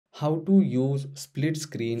how to use split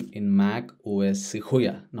screen in macOS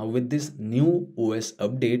Sequoia. Now with this new OS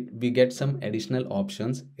update, we get some additional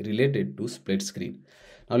options related to split screen.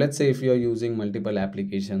 Now let's say if you are using multiple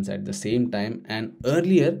applications at the same time, and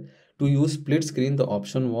earlier to use split screen, the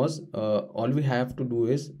option was all we have to do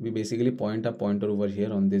is we basically point a pointer over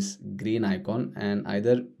here on this green icon, and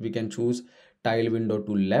either we can choose tile window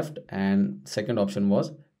to left, and second option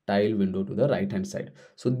was tile window to the right hand side.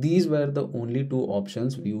 So these were the only two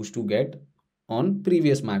options we used to get on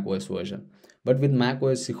previous macOS version. But with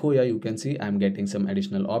macOS Sequoia, you can see I'm getting some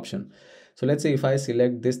additional option. So let's say if I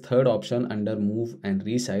select this third option under move and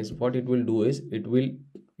resize, what it will do is it will,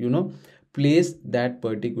 place that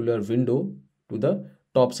particular window to the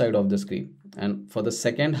top side of the screen. And for the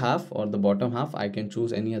second half or the bottom half, I can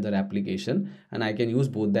choose any other application, and I can use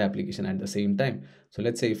both the application at the same time. So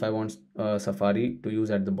let's say if I want Safari to use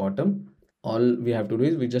at the bottom, all we have to do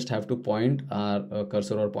is we just have to point our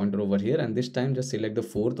cursor or pointer over here, and this time just select the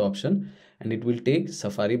fourth option, and it will take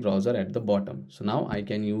Safari browser at the bottom. So now I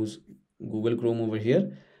can use Google Chrome over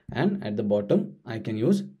here, and at the bottom I can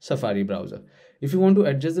use Safari browser. If you want to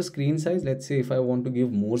adjust the screen size, let's say if I want to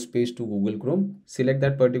give more space to Google Chrome, select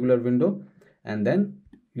that particular window, and then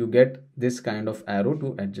you get this kind of arrow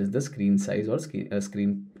to adjust the screen size or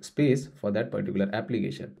screen space for that particular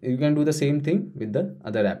application. You can do the same thing with the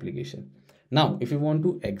other application. Now if you want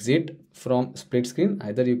to exit from split screen,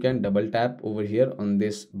 either you can double tap over here on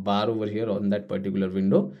this bar over here on that particular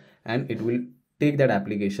window, and it will take that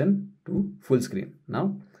application to full screen.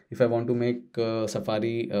 Now if I want to make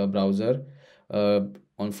Safari browser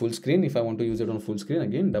on full screen, if I want to use it on full screen,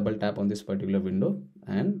 again double tap on this particular window,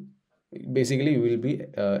 and basically you will be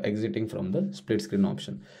exiting from the split screen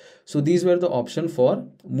option. So these were the option for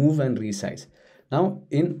move and resize. Now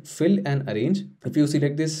in fill and arrange, if you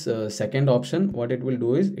select this second option, what it will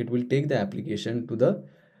do is it will take the application to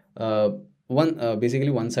the basically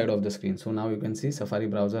one side of the screen. So now you can see Safari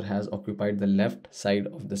browser has occupied the left side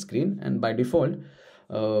of the screen, and by default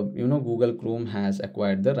Google Chrome has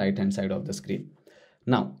acquired the right hand side of the screen.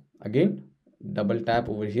 Now again double tap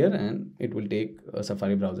over here, and it will take a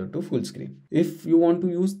Safari browser to full screen. If you want to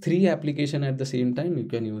use three applications at the same time, you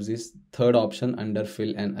can use this third option under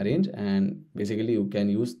fill and arrange, and basically you can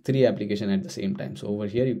use three applications at the same time. So over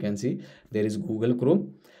here you can see there is Google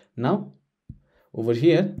Chrome. Now over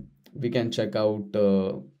here we can check out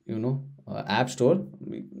App Store.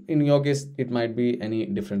 In your case it might be any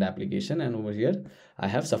different application, and over here I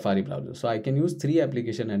have Safari browser, so I can use three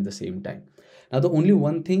applications at the same time. Now the only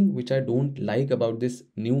one thing which I don't like about this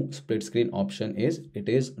new split screen option is it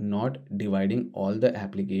is not dividing all the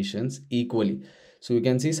applications equally. So you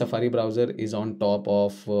can see Safari browser is on top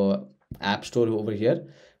of App Store over here.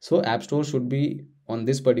 So App Store should be on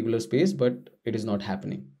this particular space, but it is not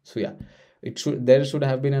happening. So yeah, there should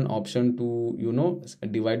have been an option to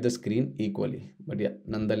divide the screen equally. But yeah,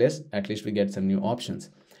 nonetheless, at least we get some new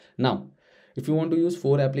options. Now if you want to use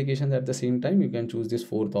four applications at the same time, you can choose this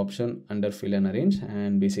fourth option under fill and arrange,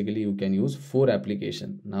 and basically you can use four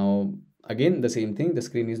applications. Now again the same thing, the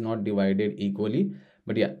screen is not divided equally,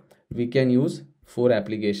 but yeah, we can use four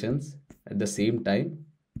applications at the same time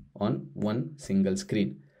on one single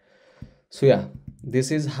screen. So yeah,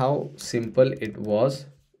 this is how simple it was,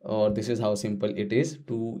 or this is how simple it is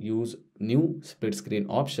to use new split screen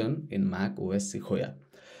option in macOS Sequoia.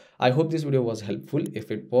 I hope this video was helpful.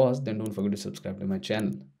 If it was, then don't forget to subscribe to my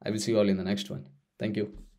channel. I will see you all in the next one. Thank you.